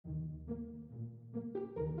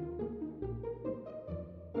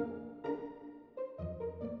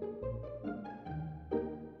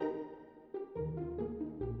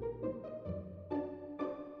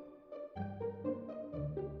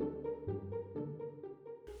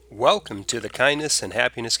Welcome to the Kindness and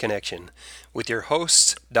Happiness Connection with your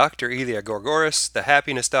hosts, Dr. Elia Gorgoris, the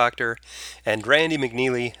Happiness Doctor, and Randy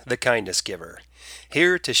McNeely, the Kindness Giver,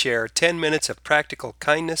 here to share 10 minutes of practical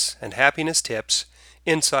kindness and happiness tips,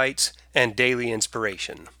 insights, and daily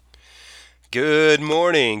inspiration. Good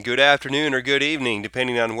morning, good afternoon, or good evening,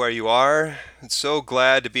 depending on where you are. I'm so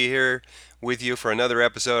glad to be here with you for another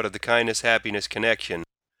episode of the Kindness Happiness Connection.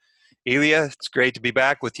 Elia, it's great to be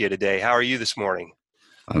back with you today. How are you this morning?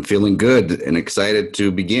 I'm feeling good and excited to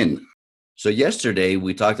begin. So, yesterday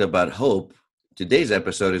we talked about hope. Today's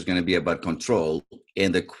episode is going to be about control.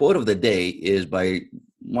 And the quote of the day is by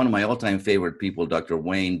one of my all time favorite people, Dr.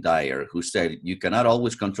 Wayne Dyer, who said, "You cannot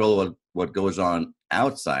always control what goes on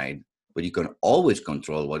outside, but you can always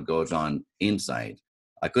control what goes on inside."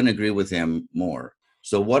 I couldn't agree with him more.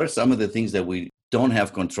 So, what are some of the things that we don't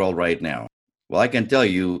have control right now? Well, I can tell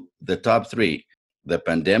you the top three: the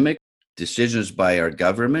pandemic, decisions by our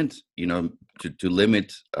government, to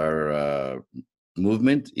limit our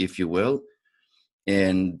movement, if you will,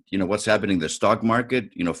 and what's happening in the stock market,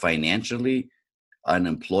 financially,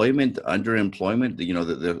 unemployment, underemployment,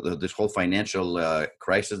 this whole financial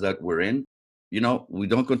crisis that we're in. We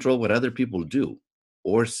don't control what other people do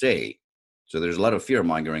or say. So there's a lot of fear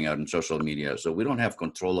mongering out in social media. So we don't have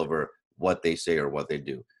control over what they say or what they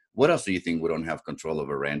do. What else do you think we don't have control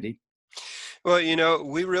over, Randy? Well,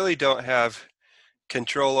 we really don't have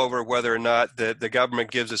control over whether or not the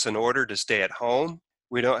government gives us an order to stay at home.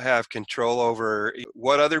 We don't have control over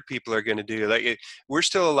what other people are going to do. We're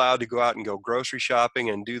still allowed to go out and go grocery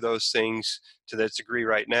shopping and do those things to that degree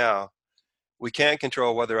right now. We can't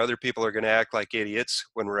control whether other people are going to act like idiots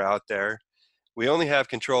when we're out there. We only have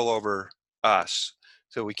control over us.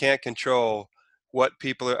 So we can't control what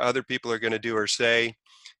other people are going to do or say.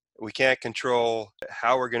 We can't control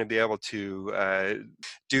how we're going to be able to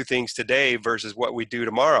do things today versus what we do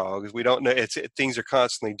tomorrow, because we don't know. Things are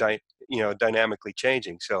constantly dynamically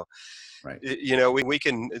changing. So Right. we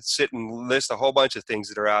can sit and list a whole bunch of things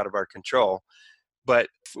that are out of our control, but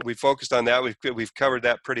we focused on that. We've covered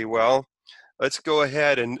that pretty well. Let's go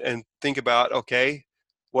ahead and think about, okay,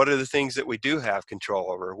 what are the things that we do have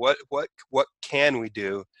control over? What can we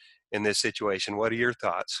do in this situation? What are your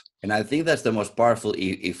thoughts? And I think that's the most powerful.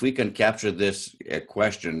 If we can capture this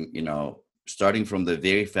question, starting from the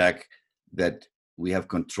very fact that we have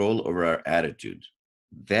control over our attitude,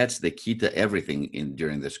 that's the key to everything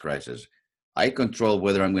during this crisis. I control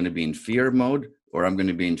whether I'm going to be in fear mode or I'm going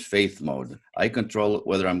to be in faith mode. I control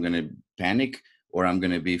whether I'm going to panic or I'm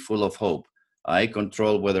going to be full of hope. I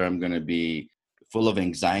control whether I'm going to be full of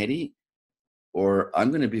anxiety or I'm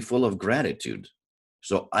going to be full of gratitude.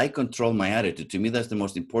 So I control my attitude. To me, that's the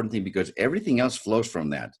most important thing because everything else flows from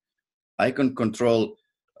that. I can control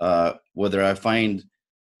whether I find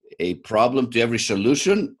a problem to every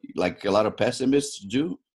solution, like a lot of pessimists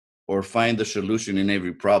do, or find the solution in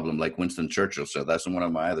every problem, like Winston Churchill said. That's one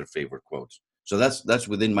of my other favorite quotes. So that's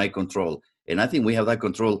within my control. And I think we have that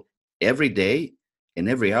control every day and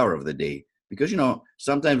every hour of the day. Because,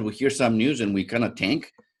 sometimes we hear some news and we kind of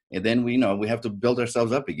tank, and then we have to build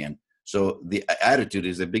ourselves up again. So the attitude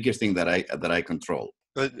is the biggest thing that I control.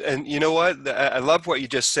 And you know what? I love what you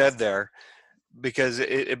just said there, because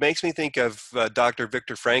it makes me think of Dr.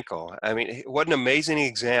 Viktor Frankl. I mean, what an amazing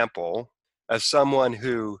example of someone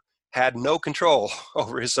who had no control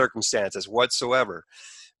over his circumstances whatsoever.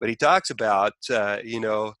 But he talks about,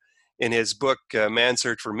 in his book, Man's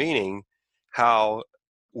Search for Meaning, how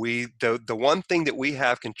the one thing that we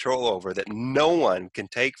have control over that no one can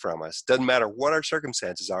take from us, doesn't matter what our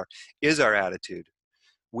circumstances are, is our attitude.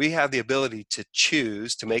 We have the ability to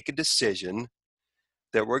choose to make a decision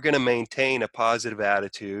that we're going to maintain a positive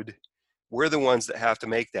attitude. We're the ones that have to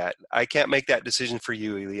make that. I can't make that decision for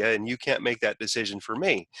you, Elia, and you can't make that decision for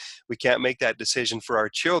me. We can't make that decision for our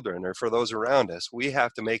children or for those around us. We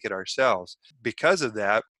have to make it ourselves. Because of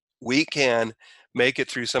that, we can make it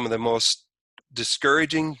through some of the most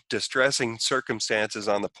discouraging, distressing circumstances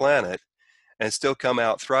on the planet and still come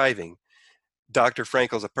out thriving. Dr.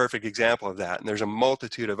 Frankl is a perfect example of that. And there's a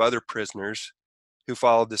multitude of other prisoners who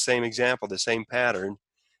followed the same example, the same pattern,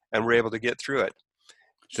 and were able to get through it.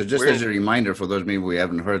 So just as a reminder for those maybe we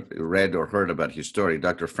haven't read or heard about his story,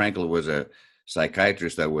 Dr. Frankl was a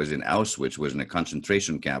psychiatrist that was in Auschwitz, was in a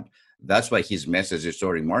concentration camp. That's why his message is so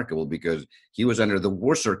remarkable, because he was under the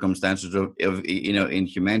worst circumstances of in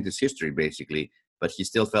humanity's history, basically, but he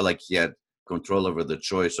still felt like he had control over the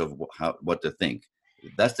choice of what to think.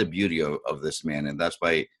 That's the beauty of this man, and that's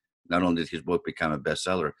why not only did his book become a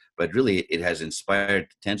bestseller, but really it has inspired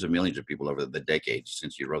tens of millions of people over the decades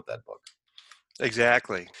since he wrote that book.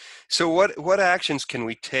 Exactly. So what actions can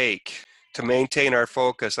we take to maintain our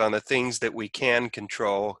focus on the things that we can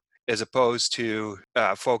control as opposed to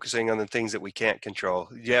focusing on the things that we can't control.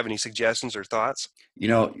 Do you have any suggestions or thoughts?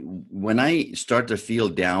 When I start to feel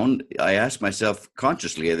down, I ask myself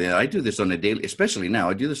consciously, and I do this on a daily, especially now,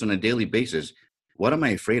 I do this on a daily basis. What am I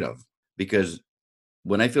afraid of? Because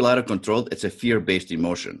when I feel out of control, it's a fear-based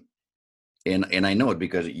emotion. And I know it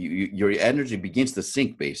because your energy begins to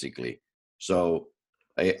sink basically. So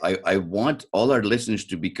I want all our listeners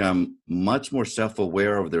to become much more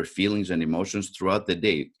self-aware of their feelings and emotions throughout the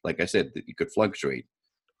day. Like I said, it could fluctuate.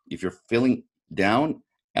 If you're feeling down,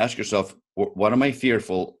 ask yourself, what am I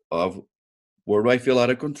fearful of? Where do I feel out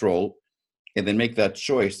of control? And then make that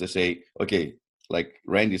choice to say, okay, like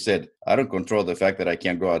Randy said, I don't control the fact that I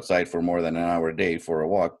can't go outside for more than an hour a day for a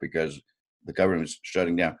walk because the government's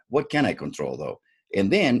shutting down. What can I control though?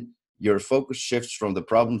 And then your focus shifts from the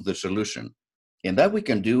problem to the solution. And that we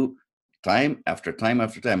can do time after time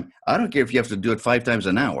after time. I don't care if you have to do it 5 times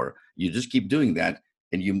an hour. You just keep doing that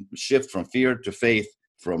and you shift from fear to faith,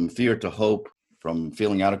 from fear to hope, from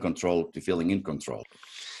feeling out of control to feeling in control.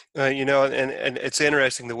 And it's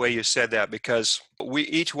interesting the way you said that, because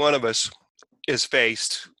each one of us is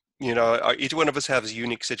faced, each one of us has a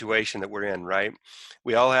unique situation that we're in, right?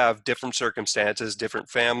 We all have different circumstances, different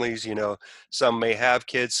families, some may have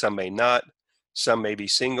kids, some may not, some may be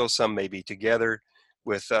single, some may be together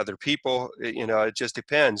with other people, it just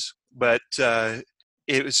depends. But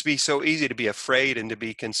it would be so easy to be afraid and to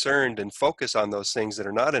be concerned and focus on those things that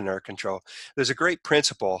are not in our control. There's a great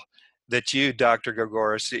principle that you, Dr.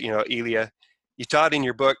 Gregoris, Elia, you taught in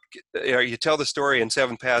your book, or you tell the story in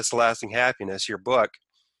Seven Paths to Lasting Happiness, your book,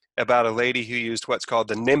 about a lady who used what's called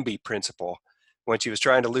the NIMBY principle when she was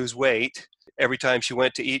trying to lose weight. Every time she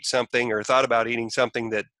went to eat something or thought about eating something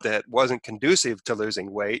that wasn't conducive to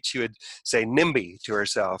losing weight, she would say NIMBY to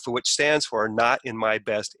herself, which stands for not in my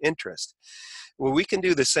best interest. Well, we can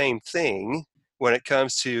do the same thing when it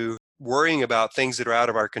comes to worrying about things that are out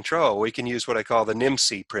of our control. We can use what I call the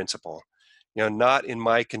NIMSY principle, not in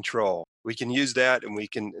my control. We can use that, and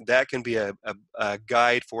that can be a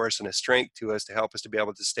guide for us and a strength to us to help us to be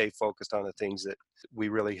able to stay focused on the things that we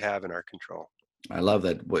really have in our control. I love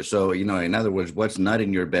that. So, in other words, what's not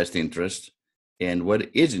in your best interest and what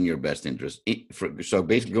is in your best interest. So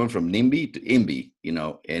basically going from NIMBY to IMBY,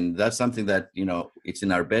 and that's something that, it's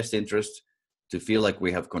in our best interest to feel like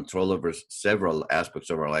we have control over several aspects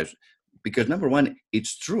of our lives. Because number one,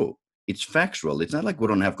 it's true. It's factual. It's not like we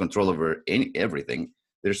don't have control over everything.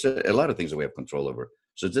 There's a lot of things that we have control over.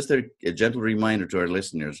 So just a gentle reminder to our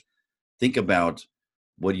listeners, think about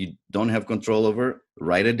what you don't have control over,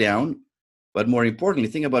 write it down. But more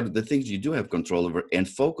importantly, think about the things you do have control over and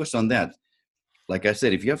focus on that. Like I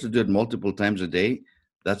said, if you have to do it multiple times a day,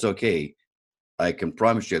 that's okay. I can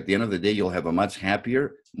promise you at the end of the day, you'll have a much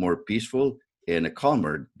happier, more peaceful, and a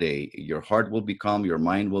calmer day. Your heart will be calm, your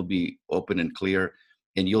mind will be open and clear,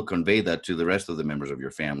 and you'll convey that to the rest of the members of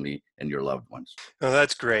your family and your loved ones. Oh,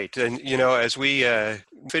 that's great. And, as we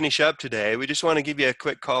finish up today, we just want to give you a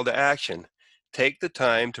quick call to action. Take the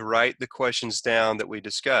time to write the questions down that we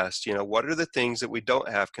discussed. What are the things that we don't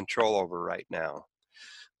have control over right now?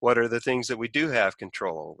 What are the things that we do have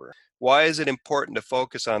control over? Why is it important to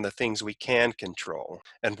focus on the things we can control?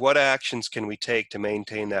 And what actions can we take to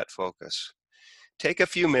maintain that focus? Take a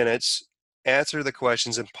few minutes, answer the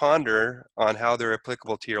questions, and ponder on how they're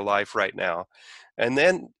applicable to your life right now. And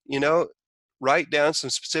then, write down some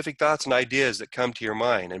specific thoughts and ideas that come to your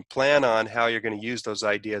mind and plan on how you're going to use those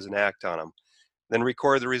ideas and act on them. Then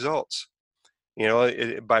record the results.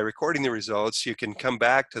 By recording the results, you can come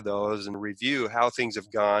back to those and review how things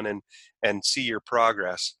have gone and see your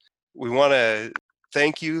progress. We want to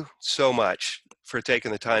thank you so much for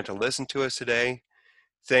taking the time to listen to us today.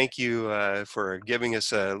 Thank you for giving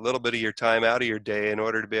us a little bit of your time out of your day in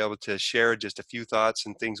order to be able to share just a few thoughts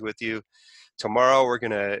and things with you. Tomorrow,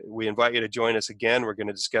 we invite you to join us again. We're going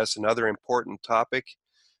to discuss another important topic,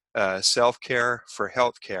 self-care for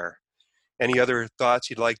healthcare. Any other thoughts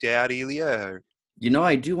you'd like to add, Elia?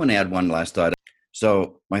 I do want to add one last thought.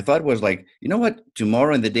 So my thought was like, you know what?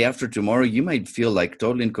 Tomorrow and the day after tomorrow, you might feel like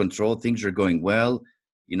totally in control. Things are going well.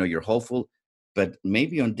 You're hopeful. But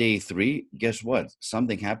maybe on day 3, guess what?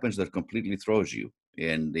 Something happens that completely throws you.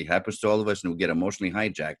 And it happens to all of us, and we get emotionally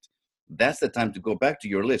hijacked. That's the time to go back to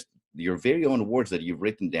your list, your very own words that you've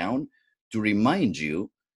written down, to remind you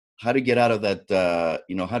how to get out of that,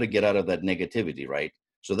 how to get out of that negativity, right?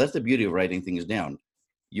 So that's the beauty of writing things down.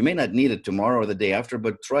 You may not need it tomorrow or the day after,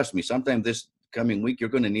 but trust me, sometime this coming week, you're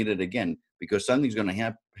going to need it again because something's going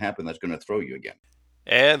to happen that's going to throw you again.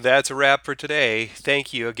 And that's a wrap for today.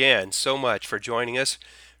 Thank you again so much for joining us.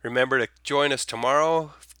 Remember to join us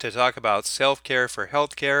tomorrow to talk about self-care for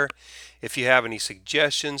healthcare. If you have any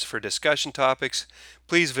suggestions for discussion topics,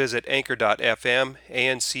 please visit anchor.fm,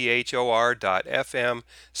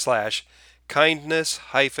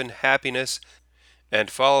 anchor.fm/kindness-happiness, and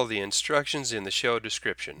follow the instructions in the show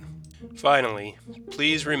description. Finally,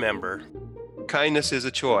 please remember, kindness is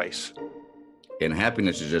a choice. And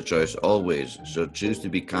happiness is a choice always. So choose to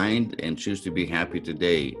be kind and choose to be happy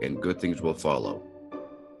today, and good things will follow.